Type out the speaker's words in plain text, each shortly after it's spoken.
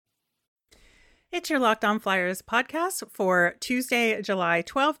It's your Locked On Flyers podcast for Tuesday, July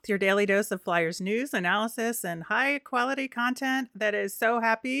 12th, your daily dose of Flyers news, analysis, and high quality content that is so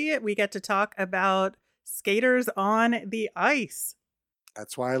happy we get to talk about skaters on the ice.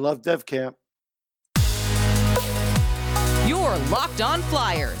 That's why I love Dev Camp. Your Locked On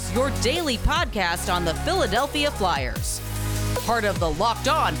Flyers, your daily podcast on the Philadelphia Flyers. Part of the Locked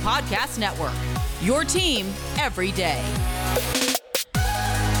On Podcast Network, your team every day.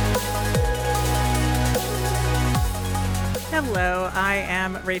 Hello, I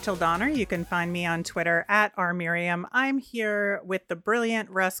am Rachel Donner. You can find me on Twitter at rmiriam. I'm here with the brilliant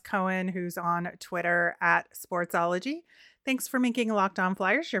Russ Cohen, who's on Twitter at Sportsology. Thanks for making Locked On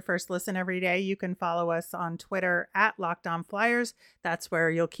Flyers your first listen every day. You can follow us on Twitter at Locked On Flyers. That's where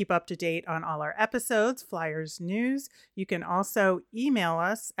you'll keep up to date on all our episodes, Flyers news. You can also email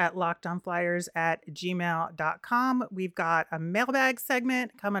us at lockedonflyers@gmail.com. We've got a mailbag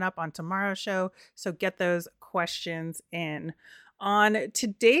segment coming up on tomorrow's show, so get those questions in. On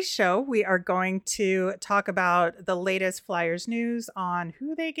today's show, we are going to talk about the latest Flyers news on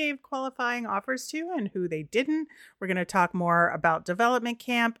who they gave qualifying offers to and who they didn't. We're going to talk more about development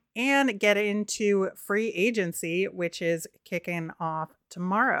camp and get into free agency, which is kicking off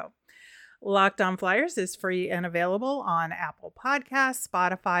tomorrow. Locked On Flyers is free and available on Apple Podcasts,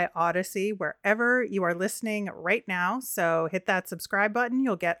 Spotify, Odyssey, wherever you are listening right now. So hit that subscribe button.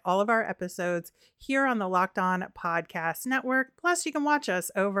 You'll get all of our episodes here on the Locked On Podcast Network. Plus, you can watch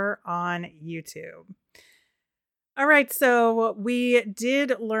us over on YouTube. All right, so we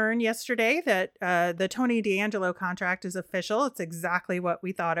did learn yesterday that the Tony DeAngelo contract is official. It's exactly what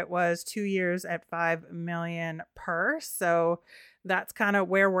we thought it was, 2 years at $5 million per. So that's kind of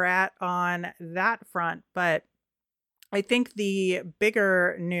where we're at on that front. But I think the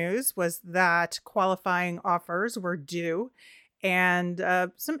bigger news was that qualifying offers were due, and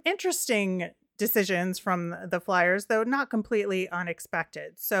some interesting decisions from the Flyers, though not completely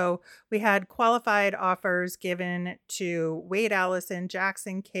unexpected. So we had qualified offers given to Wade Allison,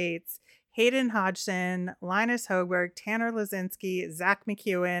 Jackson Cates, Hayden Hodgson, Linus Hochberg, Tanner Laczynski, Zach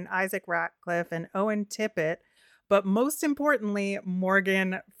McEwen, Isaac Ratcliffe, and Owen Tippett. But most importantly,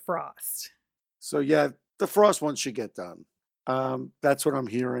 Morgan Frost. So yeah, the Frost one should get done. That's what I'm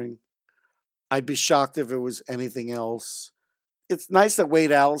hearing. I'd be shocked if it was anything else. It's nice that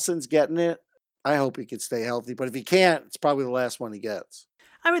Wade Allison's getting it. I hope he could stay healthy, but if he can't, it's probably the last one he gets.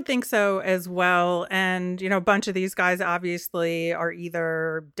 I would think so as well. And, you know, a bunch of these guys obviously are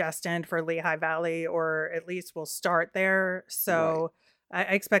either destined for Lehigh Valley or at least will start there. So I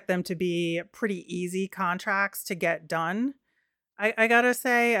expect them to be pretty easy contracts to get done. I gotta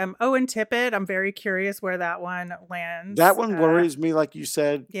say, Owen Tippett, I'm very curious where that one lands. That one worries me, like you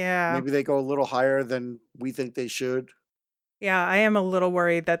said. Yeah. Maybe they go a little higher than we think they should. Yeah, I am a little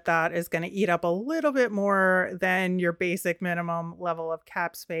worried that that is going to eat up a little bit more than your basic minimum level of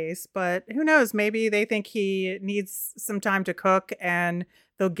cap space. But who knows? Maybe they think he needs some time to cook and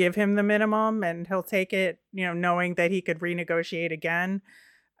they'll give him the minimum and he'll take it, you know, knowing that he could renegotiate again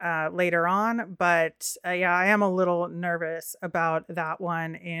later on. But yeah, I am a little nervous about that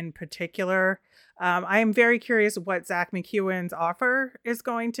one in particular. I am very curious what Zach McEwen's offer is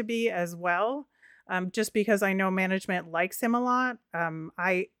going to be as well. Just because I know management likes him a lot.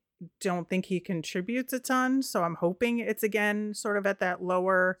 I don't think he contributes a ton, so I'm hoping it's again sort of at that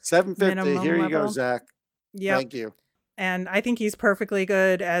lower $750. Here you go, Zach. Yeah, thank you. And I think he's perfectly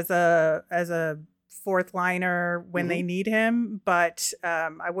good as a fourth liner when they need him, but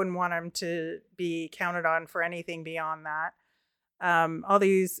I wouldn't want him to be counted on for anything beyond that. All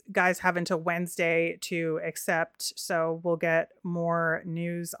these guys have until Wednesday to accept, so we'll get more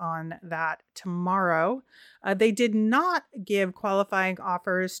news on that tomorrow. They did not give qualifying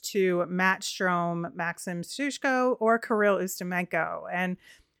offers to Matt Strome, Maxim Stushko, or Kirill Ustimenko. And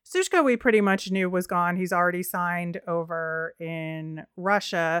Stushko we pretty much knew was gone. He's already signed over in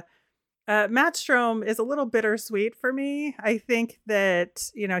Russia. Matt Strome is a little bittersweet for me. I think that,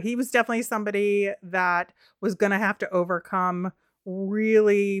 you know, he was definitely somebody that was going to have to overcome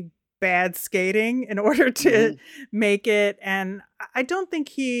really bad skating in order to make it. And I don't think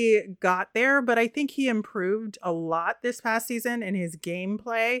he got there, but I think he improved a lot this past season in his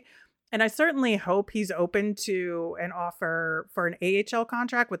gameplay. And I certainly hope he's open to an offer for an AHL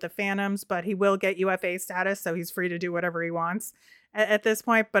contract with the Phantoms, but he will get UFA status, so he's free to do whatever he wants at this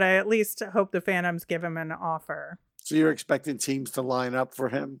point. But I at least hope the Phantoms give him an offer. So you're expecting teams to line up for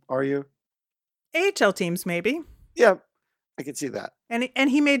him, are you? AHL teams, maybe. Yeah, I can see that. And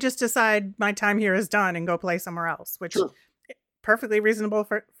he may just decide my time here is done and go play somewhere else, which perfectly reasonable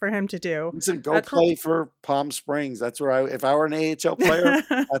for him to do. Listen, go play for Palm Springs. That's where if I were an AHL player,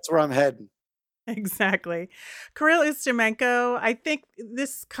 that's where I'm heading. Exactly. Kirill Ustimenko, I think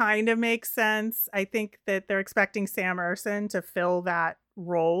this kind of makes sense. I think that they're expecting Sam Ersson to fill that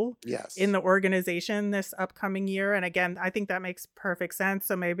role in Yes. the organization this upcoming year. And again, I think that makes perfect sense.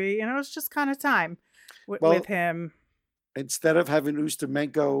 So maybe, it's just kind of time with Well, him. instead of having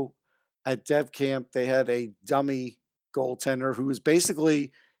Ustimenko at dev camp, they had a dummy goaltender who was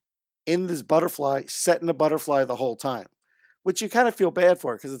basically in this butterfly, setting the butterfly the whole time, which you kind of feel bad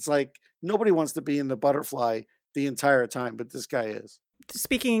for because it's like nobody wants to be in the butterfly the entire time, but this guy is.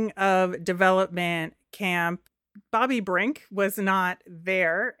 Speaking of development camp, Bobby Brink was not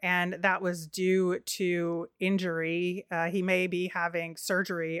there, and that was due to injury. He may be having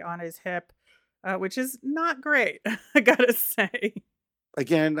surgery on his hip, which is not great, I gotta say.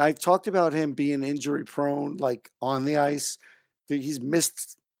 Again, I talked about him being injury prone, like on the ice. He's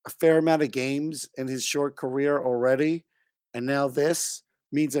missed a fair amount of games in his short career already. And now this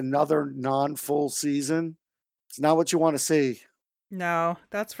means another non full season. It's not what you want to see. No,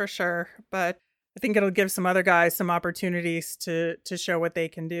 that's for sure. But I think it'll give some other guys some opportunities to show what they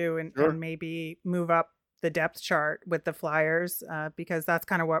can do and Sure. maybe move up the depth chart with the Flyers, because that's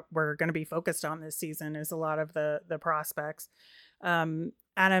kind of what we're going to be focused on this season is a lot of the prospects. Adam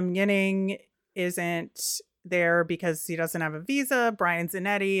Yinning isn't there because he doesn't have a visa. Brian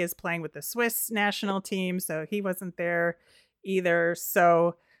Zanetti is playing with the Swiss national team, so he wasn't there either.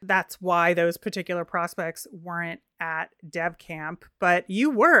 So that's why those particular prospects weren't at Dev Camp. But you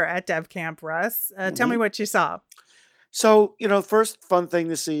were at Dev Camp, Russ. Tell me Mhm. what you saw. So, first fun thing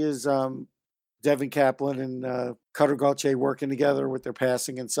to see is Devin Kaplan and Cutter Gauthier working together with their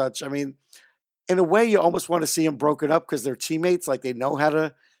passing and such. I mean, in a way, you almost want to see them broken up because they're teammates, like they know how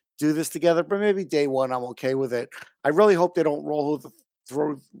to do this together. But maybe day one, I'm okay with it. I really hope they don't roll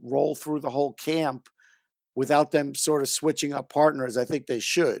through the whole camp without them sort of switching up partners. I think they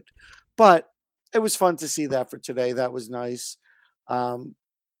should. But it was fun to see that for today. That was nice. Um,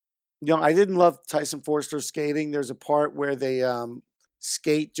 I didn't love Tyson Forster's skating. There's a part where they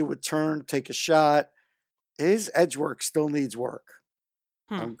skate, do a turn, take a shot. His edge work still needs work.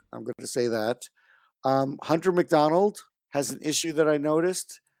 Hmm. I'm going to say that. Hunter McDonald has an issue that I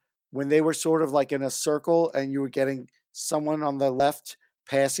noticed when they were sort of like in a circle and you were getting someone on the left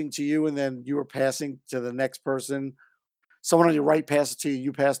passing to you, and then you were passing to the next person. Someone on your right passes to you,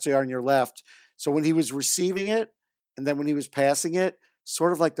 you pass to on your left. So when he was receiving it, and then when he was passing it,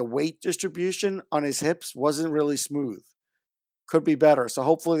 sort of like the weight distribution on his hips wasn't really smooth. Could be better. So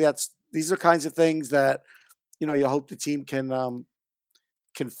hopefully these are kinds of things that you hope the team can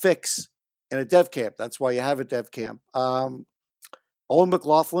fix in a dev camp. That's why you have a dev camp. Owen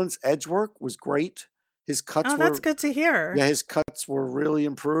McLaughlin's edge work was great. His cuts Oh, that's were good to hear. Yeah, his cuts were really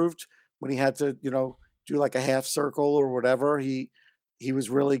improved when he had to, do like a half circle or whatever. He was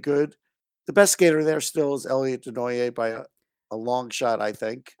really good. The best skater there still is Elliot Denoyer by a long shot, I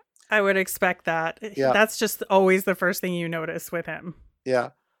think. I would expect that. Yeah, That's just always the first thing you notice with him. yeah.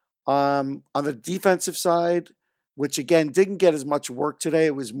 On the defensive side, which again didn't get as much work today,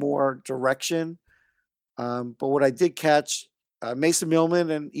 it was more direction. But what I did catch, Mason Millman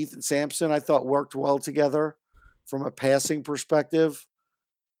and Ethan Sampson, I thought worked well together from a passing perspective,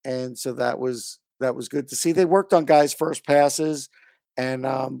 and so that was good to see. They worked on guys' first passes, and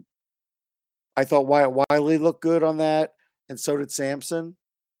I thought Wyatt Wiley looked good on that, and so did Sampson.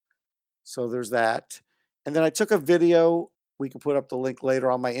 So there's that. And then I took a video. We can put up the link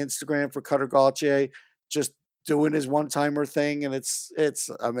later on my Instagram for Cutter Gauthier, just doing his one timer thing, and it's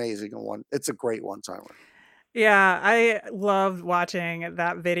amazing. It's a great one timer. Yeah, I loved watching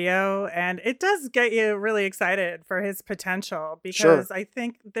that video, and it does get you really excited for his potential Sure. because I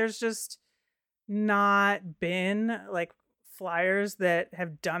think there's just not been like Flyers that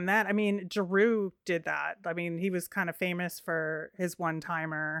have done that. I mean, Giroux did that. I mean, he was kind of famous for his one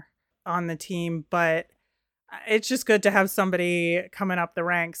timer on the team, but it's just good to have somebody coming up the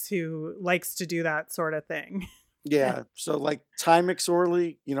ranks who likes to do that sort of thing. Yeah. So like Ty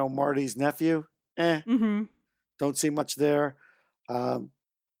McSorley, Marty's nephew, Hmm. don't see much there. Um,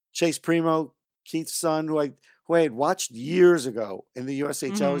 Chase Primo, Keith's son, who I had watched years ago in the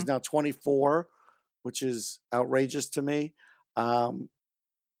USHL, Hmm. is now 24, which is outrageous to me. Um,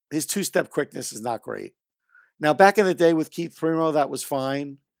 his two-step quickness is not great. Now, back in the day with Keith Primo, that was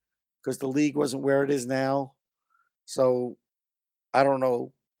fine because the league wasn't where it is now. So I don't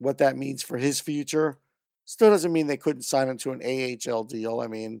know what that means for his future. Still doesn't mean they couldn't sign him to an AHL deal. I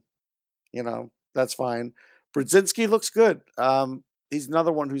mean, that's fine. Brzezinski looks good. He's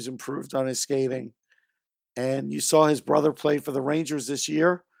another one who's improved on his skating. And you saw his brother play for the Rangers this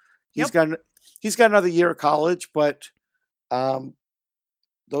year. He's Yep. got he's got another year of college, but um,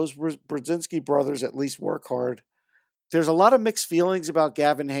 those Brzezinski brothers at least work hard. There's a lot of mixed feelings about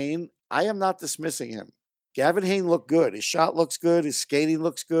Gavin Hayne. I am not dismissing him. Gavin Hayne looked good. His shot looks good. His skating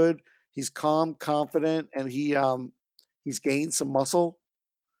looks good. He's calm, confident, and he's gained some muscle.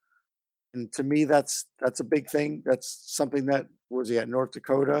 And to me, that's a big thing. That's something that was he at North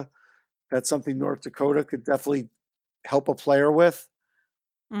Dakota. That's something North Dakota could definitely help a player with.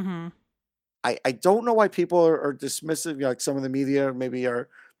 Mm-hmm. I don't know why people are dismissive. You know, like some of the media maybe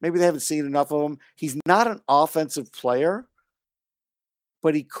they haven't seen enough of him. He's not an offensive player,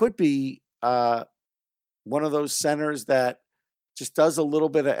 but he could be one of those centers that just does a little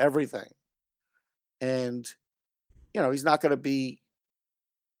bit of everything. And you know, he's not going to be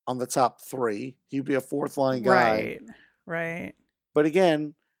on the top 3. He'd be a fourth line guy. Right. But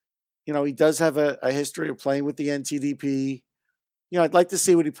again, you know, he does have a history of playing with the NTDP. You know, I'd like to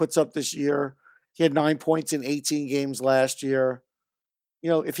see what he puts up this year. He had 9 points in 18 games last year. You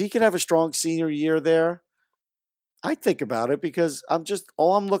know, if he could have a strong senior year there, I'd think about it because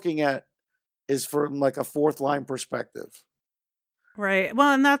all I'm looking at is from like a fourth line perspective. Right.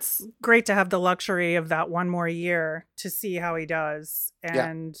 Well, and that's great to have the luxury of that one more year to see how he does.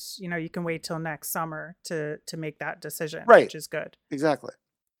 And, you know, you can wait till next summer to make that decision, right, which is good. Exactly.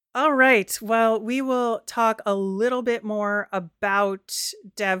 All right. Well, we will talk a little bit more about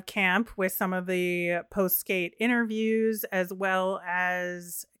Dev Camp with some of the post-skate interviews, as well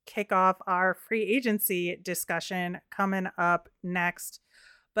as kick off our free agency discussion coming up next.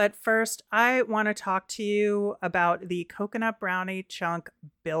 But first, I want to talk to you about the Coconut Brownie Chunk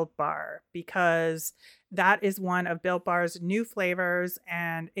Built Bar, because that is one of Built Bar's new flavors,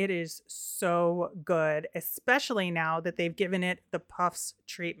 and it is so good, especially now that they've given it the Puffs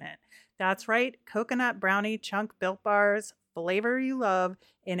treatment. That's right, Coconut Brownie Chunk Built Bars, flavor you love,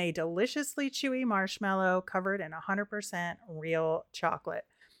 in a deliciously chewy marshmallow covered in 100% real chocolate.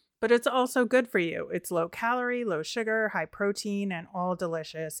 But it's also good for you. It's low calorie, low sugar, high protein, and all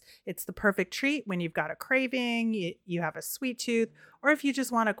delicious. It's the perfect treat when you've got a craving, you have a sweet tooth, or if you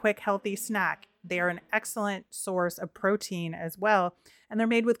just want a quick, healthy snack. They are an excellent source of protein as well. And they're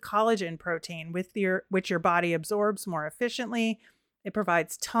made with collagen protein, which your body absorbs more efficiently. It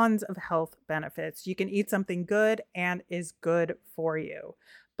provides tons of health benefits. You can eat something good and is good for you.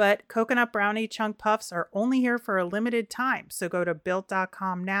 But Coconut Brownie Chunk Puffs are only here for a limited time, so go to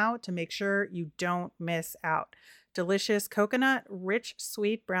Built.com now to make sure you don't miss out. Delicious coconut, rich,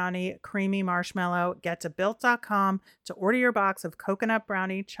 sweet brownie, creamy marshmallow. Get to Built.com to order your box of Coconut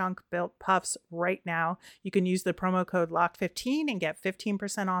Brownie Chunk Built Puffs right now. You can use the promo code LOCKED15 and get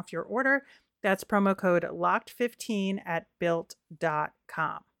 15% off your order. That's promo code LOCKED15 at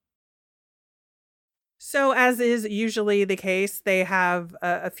Built.com. So, as is usually the case, they have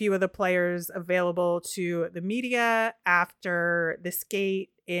a few of the players available to the media after the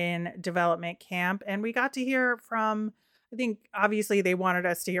skate in development camp. And we got to hear from, I think, obviously they wanted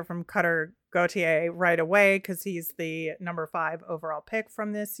us to hear from Cutter Gauthier right away because he's the number 5 overall pick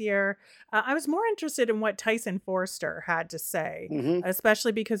from this year. I was more interested in what Tyson Forster had to say,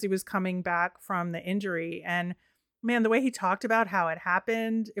 especially because he was coming back from the injury. And man, the way he talked about how it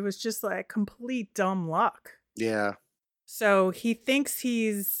happened, it was just like complete dumb luck. Yeah. So he thinks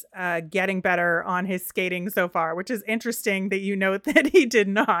he's getting better on his skating so far, which is interesting that you note that he did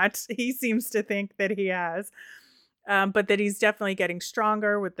not. He seems to think that he has, but that he's definitely getting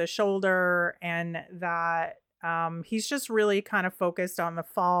stronger with the shoulder, and that he's just really kind of focused on the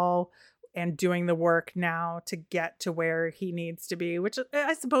fall and doing the work now to get to where he needs to be, which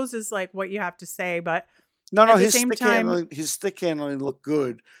I suppose is like what you have to say, but No, his stick handling looked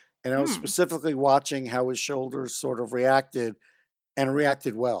good. And I was specifically watching how his shoulders sort of reacted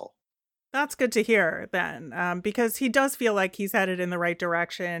well. That's good to hear then, because he does feel like he's headed in the right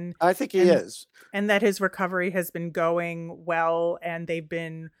direction. I think he is. And that his recovery has been going well, and they've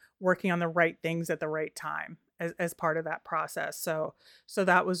been working on the right things at the right time as part of that process. So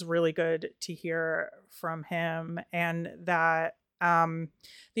that was really good to hear from him. And that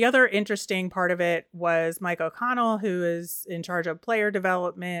the other interesting part of it was Mike O'Connell, who is in charge of player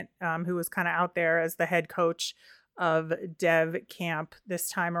development, who was kind of out there as the head coach of Dev Camp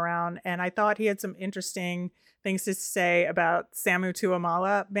this time around. And I thought he had some interesting things to say about Samu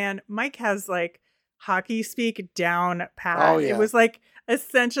Tuamala. Man, Mike has like hockey speak down pat. Oh, yeah. It was like,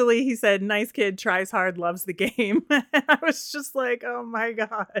 essentially, he said, nice kid, tries hard, loves the game. I was just like, oh my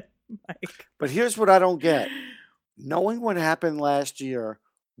God, Mike. But here's what I don't get. Knowing what happened last year,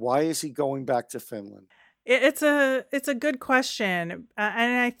 why is he going back to Finland? It's a good question.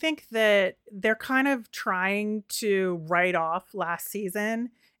 And I think that they're kind of trying to write off last season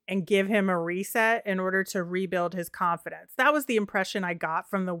and give him a reset in order to rebuild his confidence. That was the impression I got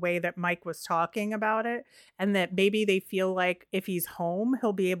from the way that Mike was talking about it, and that maybe they feel like if he's home,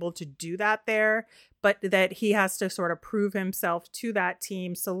 he'll be able to do that there, but that he has to sort of prove himself to that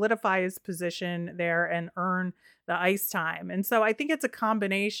team, solidify his position there, and earn the ice time. And so I think it's a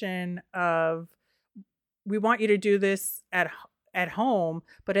combination of, we want you to do this at home,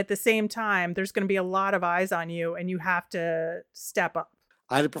 but at the same time, there's going to be a lot of eyes on you and you have to step up.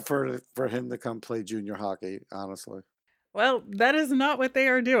 I'd prefer for him to come play junior hockey, honestly. Well, that is not what they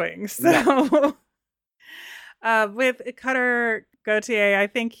are doing. So with Cutter Gauthier, I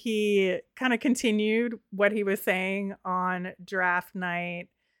think he kind of continued what he was saying on draft night.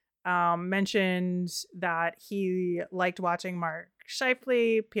 Mentioned that he liked watching Mark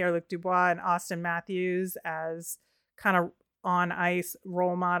Scheifele, Pierre-Luc Dubois, and Austin Matthews as kind of on ice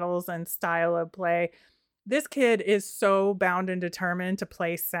role models and style of play. This kid is so bound and determined to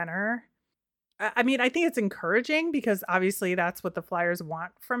play center. I mean, I think it's encouraging because obviously that's what the Flyers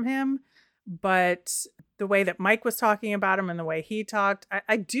want from him. But the way that Mike was talking about him and the way he talked,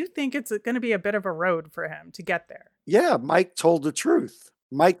 I do think it's going to be a bit of a road for him to get there. Yeah, Mike told the truth.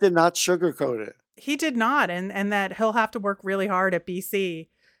 Mike did not sugarcoat it. He did not. And that he'll have to work really hard at BC.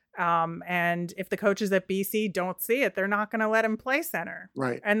 And if the coaches at BC don't see it, they're not going to let him play center.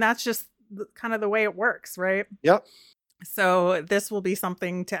 Right. And that's just kind of the way it works, right? Yep. So this will be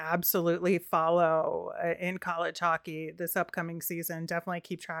something to absolutely follow in college hockey this upcoming season. Definitely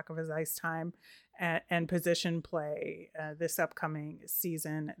keep track of his ice time and position play this upcoming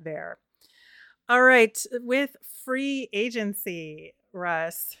season there. All right, with free agency,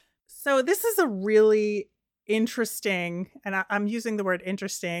 Russ. So this is a really interesting, and I'm using the word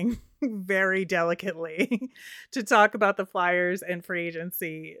interesting very delicately, to talk about the Flyers and free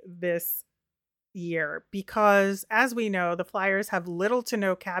agency this year, because as we know, the Flyers have little to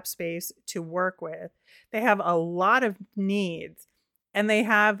no cap space to work with. They have a lot of needs, and they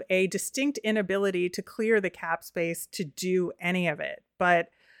have a distinct inability to clear the cap space to do any of it. But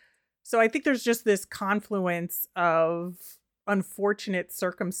so I think there's just this confluence of unfortunate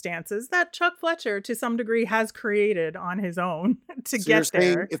circumstances that Chuck Fletcher, to some degree, has created on his own to So get you're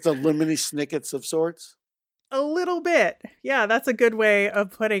saying there. it's a Lemony Snickets of sorts? A little bit. Yeah, that's a good way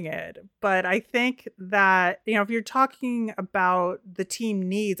of putting it. But I think that, if you're talking about the team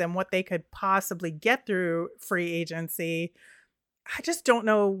needs and what they could possibly get through free agency, I just don't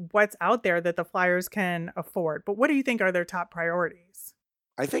know what's out there that the Flyers can afford. But what do you think are their top priorities?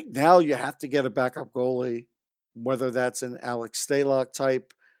 I think now you have to get a backup goalie, whether that's an Alex Stalock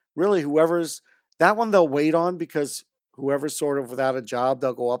type. Really, whoever's that one they'll wait on, because whoever's sort of without a job,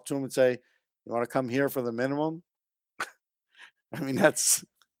 they'll go up to him and say, "You want to come here for the minimum?" I mean, that's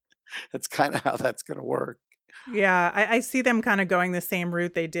kind of how that's going to work. Yeah, I see them kind of going the same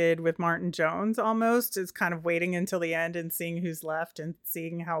route they did with Martin Jones almost, is kind of waiting until the end and seeing who's left and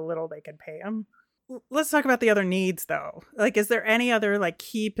seeing how little they could pay him. Let's talk about the other needs, though. Like, is there any other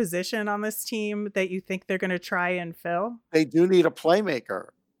key position on this team that you think they're going to try and fill? They do need a playmaker.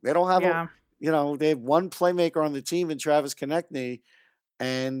 They don't have they have one playmaker on the team in Travis Konechny,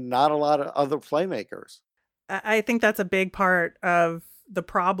 and not a lot of other playmakers. I think that's a big part of the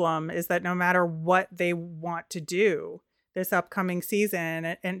problem, is that no matter what they want to do this upcoming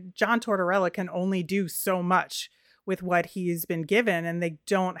season, and John Tortorella can only do so much with what he's been given, and they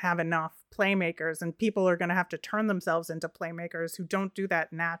don't have enough playmakers, and people are going to have to turn themselves into playmakers who don't do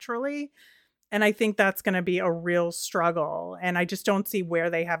that naturally. And I think that's going to be a real struggle. And I just don't see where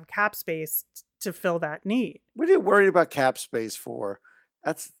they have cap space to fill that need. What are you worried about cap space for?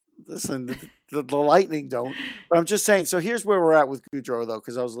 Listen, the Lightning don't. But I'm just saying, so here's where we're at with Gaudreau, though,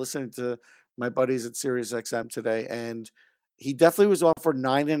 because I was listening to my buddies at SiriusXM today, and he definitely was offered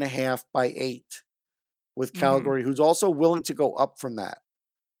 9.5 by 8 with Calgary, who's also willing to go up from that.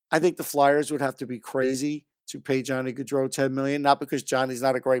 I think the Flyers would have to be crazy to pay Johnny Gaudreau $10 million, not because Johnny's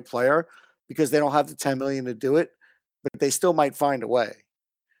not a great player, because they don't have the $10 million to do it, but they still might find a way.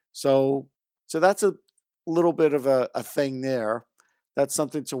 So that's a little bit of a thing there. That's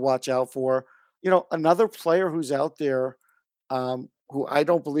something to watch out for. Another player who's out there, who I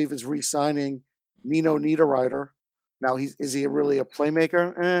don't believe is re-signing, Nino Niederreiter. Now, is he really a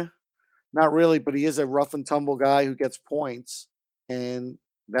playmaker? Not really, but he is a rough and tumble guy who gets points, and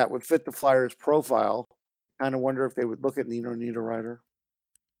that would fit the Flyers' profile. Kind of wonder if they would look at Nino Niederreiter.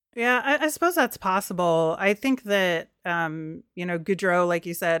 Yeah, I suppose that's possible. I think that, Gaudreau, like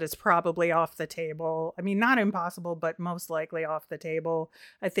you said, is probably off the table. I mean, not impossible, but most likely off the table.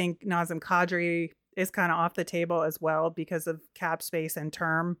 I think Nazem Kadri is kind of off the table as well because of cap space and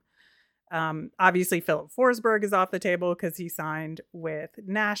term. Obviously, Philip Forsberg is off the table because he signed with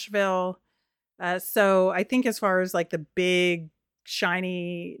Nashville. So I think as far as like the big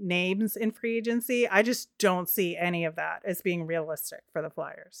shiny names in free agency, I just don't see any of that as being realistic for the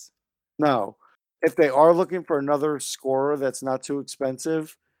Flyers. No. If they are looking for another scorer that's not too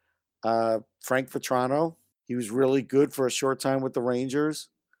expensive, Frank Vetrano, he was really good for a short time with the Rangers.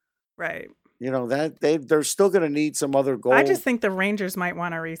 Right. That they're still going to need some other goal. I just think the Rangers might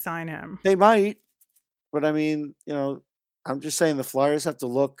want to re-sign him. They might, but I mean, I'm just saying the Flyers have to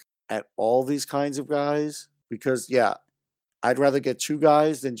look at all these kinds of guys because, yeah, I'd rather get 2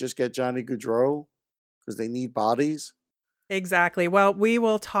 guys than just get Johnny Gaudreau because they need bodies. Exactly. Well, we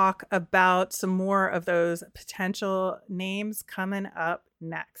will talk about some more of those potential names coming up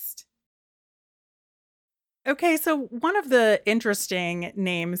next. Okay, so one of the interesting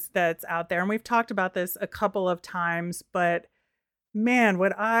names that's out there, and we've talked about this a couple of times, but man,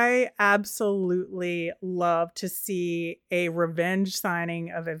 would I absolutely love to see a revenge signing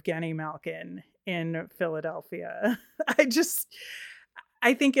of Evgeny Malkin in Philadelphia.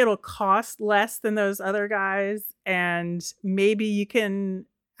 I think it'll cost less than those other guys, and maybe you can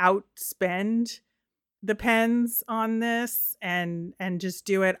outspend the Pens on this and just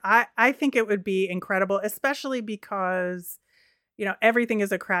do it. I think it would be incredible, especially because everything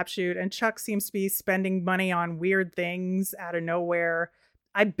is a crapshoot and Chuck seems to be spending money on weird things out of nowhere.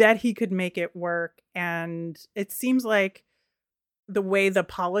 I bet he could make it work, and it seems like the way the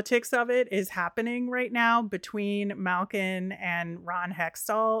politics of it is happening right now between Malkin and Ron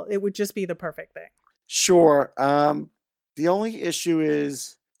Hextall, it would just be the perfect thing. Sure. The only issue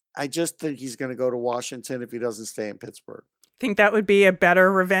is I just think he's going to go to Washington if he doesn't stay in Pittsburgh. Think that would be a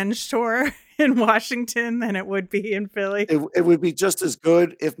better revenge tour in Washington than it would be in Philly? It would be just as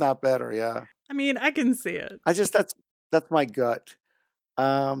good, if not better. Yeah. I mean, I can see it. That's my gut.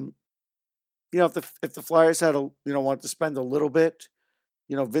 If the Flyers had want to spend a little bit,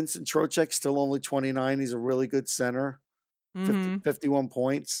 Vincent Trocheck's still only 29. He's a really good center, 51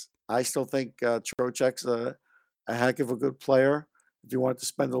 points. I still think Trocheck's a heck of a good player. If you wanted to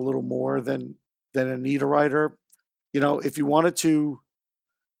spend a little more than a Niederreiter, if you wanted to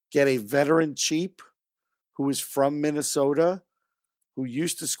get a veteran cheap who is from Minnesota, who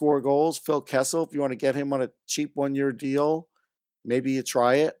used to score goals, Phil Kessel, if you want to get him on a cheap 1-year deal, maybe you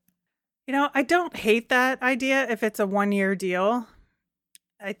try it. I don't hate that idea if it's a 1-year deal.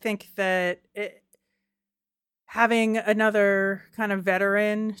 I think that having another kind of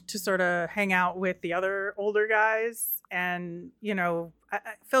veteran to sort of hang out with the other older guys, and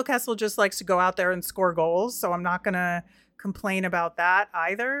Phil Kessel just likes to go out there and score goals, so I'm not going to complain about that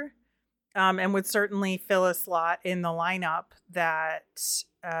either. And would certainly fill a slot in the lineup that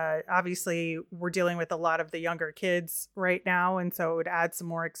obviously we're dealing with a lot of the younger kids right now. And so it would add some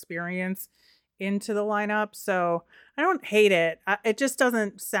more experience into the lineup. So I don't hate it. It just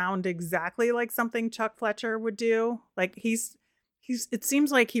doesn't sound exactly like something Chuck Fletcher would do. Like it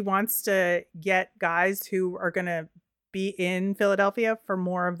seems like he wants to get guys who are going to be in Philadelphia for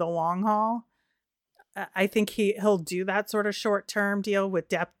more of the long haul. I think he'll do that sort of short-term deal with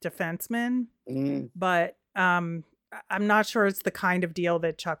depth defensemen, but I'm not sure it's the kind of deal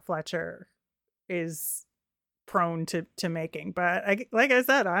that Chuck Fletcher is prone to making. But like I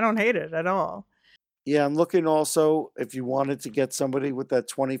said, I don't hate it at all. Yeah, I'm looking also if you wanted to get somebody with that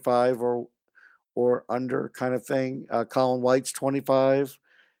 25 or under kind of thing. Colin White's 25.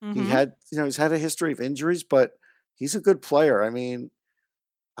 He had he's had a history of injuries, but he's a good player. I mean,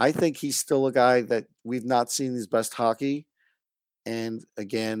 I think he's still a guy that we've not seen his best hockey. And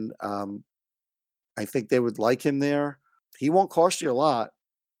again, I think they would like him there. He won't cost you a lot.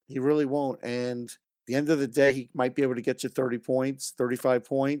 He really won't. And at the end of the day, he might be able to get you 30 points, 35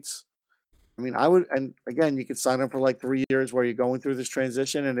 points. I mean, I would, and again, you could sign him for like 3 years where you're going through this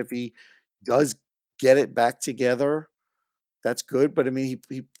transition. And if he does get it back together, that's good. But I mean,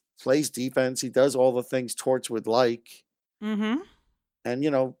 he plays defense. He does all the things Torts would like. And,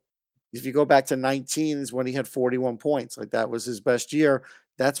 if you go back to 19 is when he had 41 points. Like that was his best year.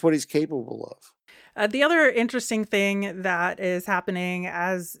 That's what he's capable of. The other interesting thing that is happening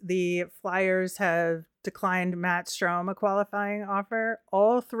as the Flyers have declined Matt Strome a qualifying offer,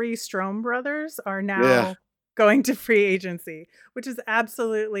 all 3 Strome brothers are now going to free agency, which is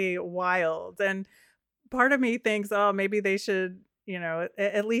absolutely wild. And part of me thinks, oh, maybe they should,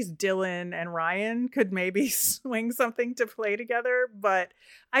 at least Dylan and Ryan could maybe swing something to play together. But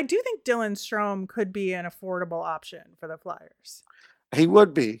I do think Dylan Strome could be an affordable option for the Flyers. He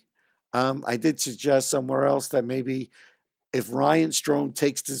would be. I did suggest somewhere else that maybe if Ryan Strome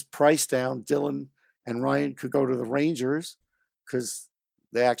takes his price down, Dylan and Ryan could go to the Rangers because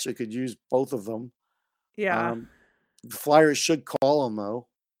They actually could use both of them. Yeah. The Flyers should call him though.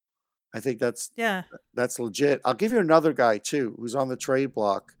 I think that's Yeah. legit. I'll give you another guy too, who's on the trade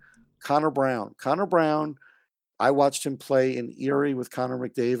block, Connor Brown. Connor Brown, I watched him play in Erie with Connor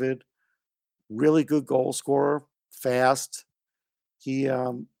McDavid. Really good goal scorer, fast. He's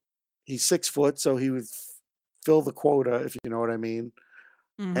 6 foot, so he would fill the quota, if you know what I mean.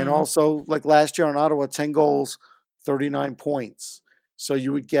 And Hmm. also, like last year on Ottawa, 10 goals, 39 points. So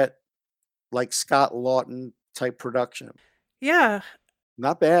you would get like Scott Lawton type production. Yeah.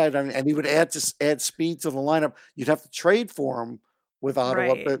 Not bad. I mean, and he would add speed to the lineup. You'd have to trade for him with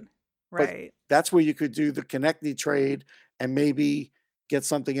Ottawa, Right. but Right. that's where you could do the Konechny trade and maybe get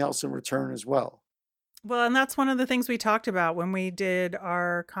something else in return as well. Well, and that's one of the things we talked about when we did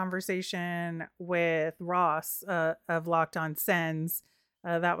our conversation with Ross of Locked On Sens.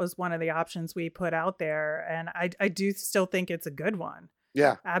 That was one of the options we put out there. And I do still think it's a good one.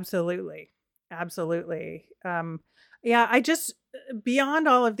 Yeah. Absolutely. Absolutely. Yeah, I just, beyond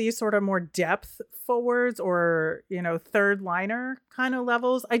all of these sort of more depth forwards or, third liner kind of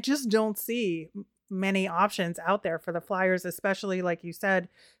levels, I just don't see many options out there for the Flyers, especially like you said,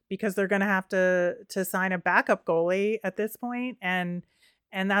 because they're going to have to sign a backup goalie at this point, and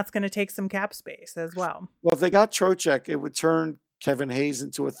that's going to take some cap space as well. Well, if they got Trocheck, it would turn Kevin Hayes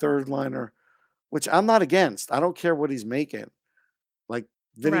into a third liner, which I'm not against. I don't care what he's making. Like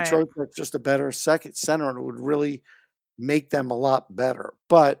Vinny Right. Trocheck's just a better second center, and it would really make them a lot better.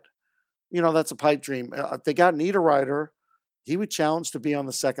 But that's a pipe dream. If they got Niederreiter, he would challenge to be on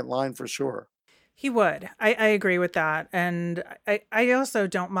the second line for sure. He would. I agree with that. And I also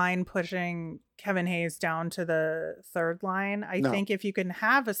don't mind pushing Kevin Hayes down to the third line. I think if you can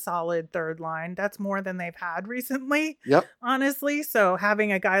have a solid third line, that's more than they've had recently. Yep. Honestly. So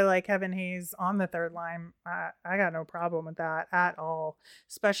having a guy like Kevin Hayes on the third line, I got no problem with that at all.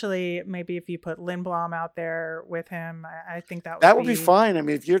 Especially maybe if you put Lindblom out there with him. I think that would be fine. I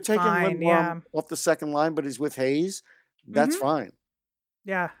mean, if you're taking Lindblom off the second line, but he's with Hayes, that's fine.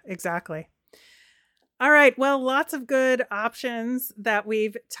 Yeah, exactly. All right. Well, lots of good options that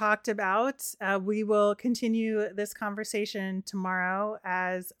we've talked about. We will continue this conversation tomorrow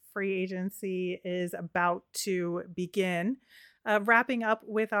as free agency is about to begin. Wrapping up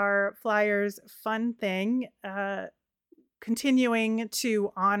with our Flyers fun thing, continuing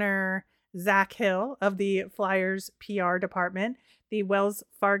to honor Zach Hill of the Flyers PR department. The Wells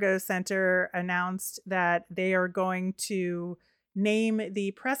Fargo Center announced that they are going to name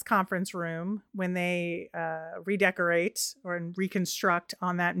the press conference room when they redecorate or reconstruct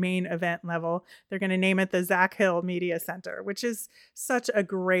on that main event level. They're going to name it the Zach Hill Media Center, which is such a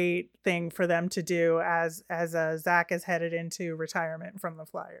great thing for them to do as Zach is headed into retirement from the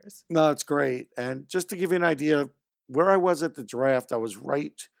Flyers. No, it's great. And just to give you an idea where I was at the draft, I was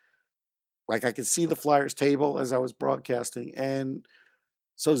right, like I could see the Flyers table as I was broadcasting. And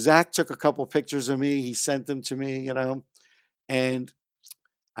so Zach took a couple pictures of me. He sent them to me, and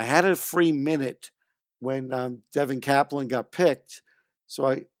I had a free minute when Devin Kaplan got picked.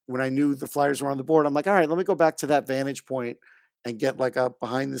 So when I knew the Flyers were on the board, I'm like, all right, let me go back to that vantage point and get like a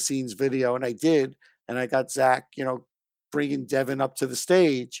behind the scenes video. And I did. And I got Zach, bringing Devin up to the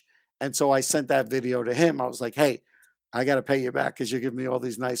stage. And so I sent that video to him. I was like, hey, I got to pay you back because you're giving me all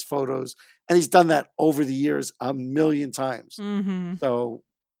these nice photos. And he's done that over the years a million times. Mm-hmm. So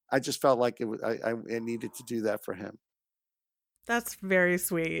I just felt like I needed to do that for him. That's very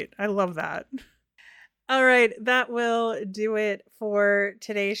sweet. I love that. All right, that will do it for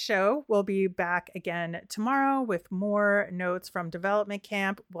today's show. We'll be back again tomorrow with more notes from development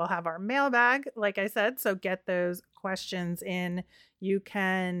camp. We'll have our mailbag, like I said, so get those questions in. You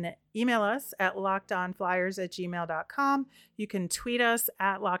can email us at lockedonflyers@gmail.com. You can tweet us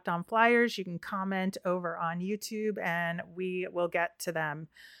at lockedonflyers. You can comment over on YouTube, and we will get to them.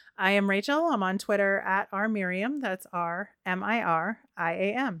 I am Rachel. I'm on Twitter at rmiriam. That's RMIRIAM.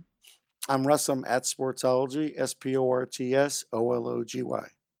 I'm Russ. I'm at Sportsology, SPORTSOLOGY.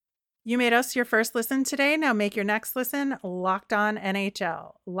 You made us your first listen today. Now make your next listen Locked On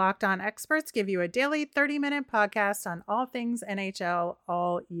NHL. Locked On experts give you a daily 30-minute podcast on all things NHL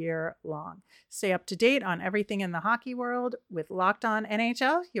all year long. Stay up to date on everything in the hockey world with Locked On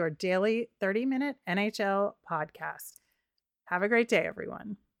NHL, your daily 30-minute NHL podcast. Have a great day,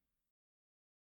 everyone.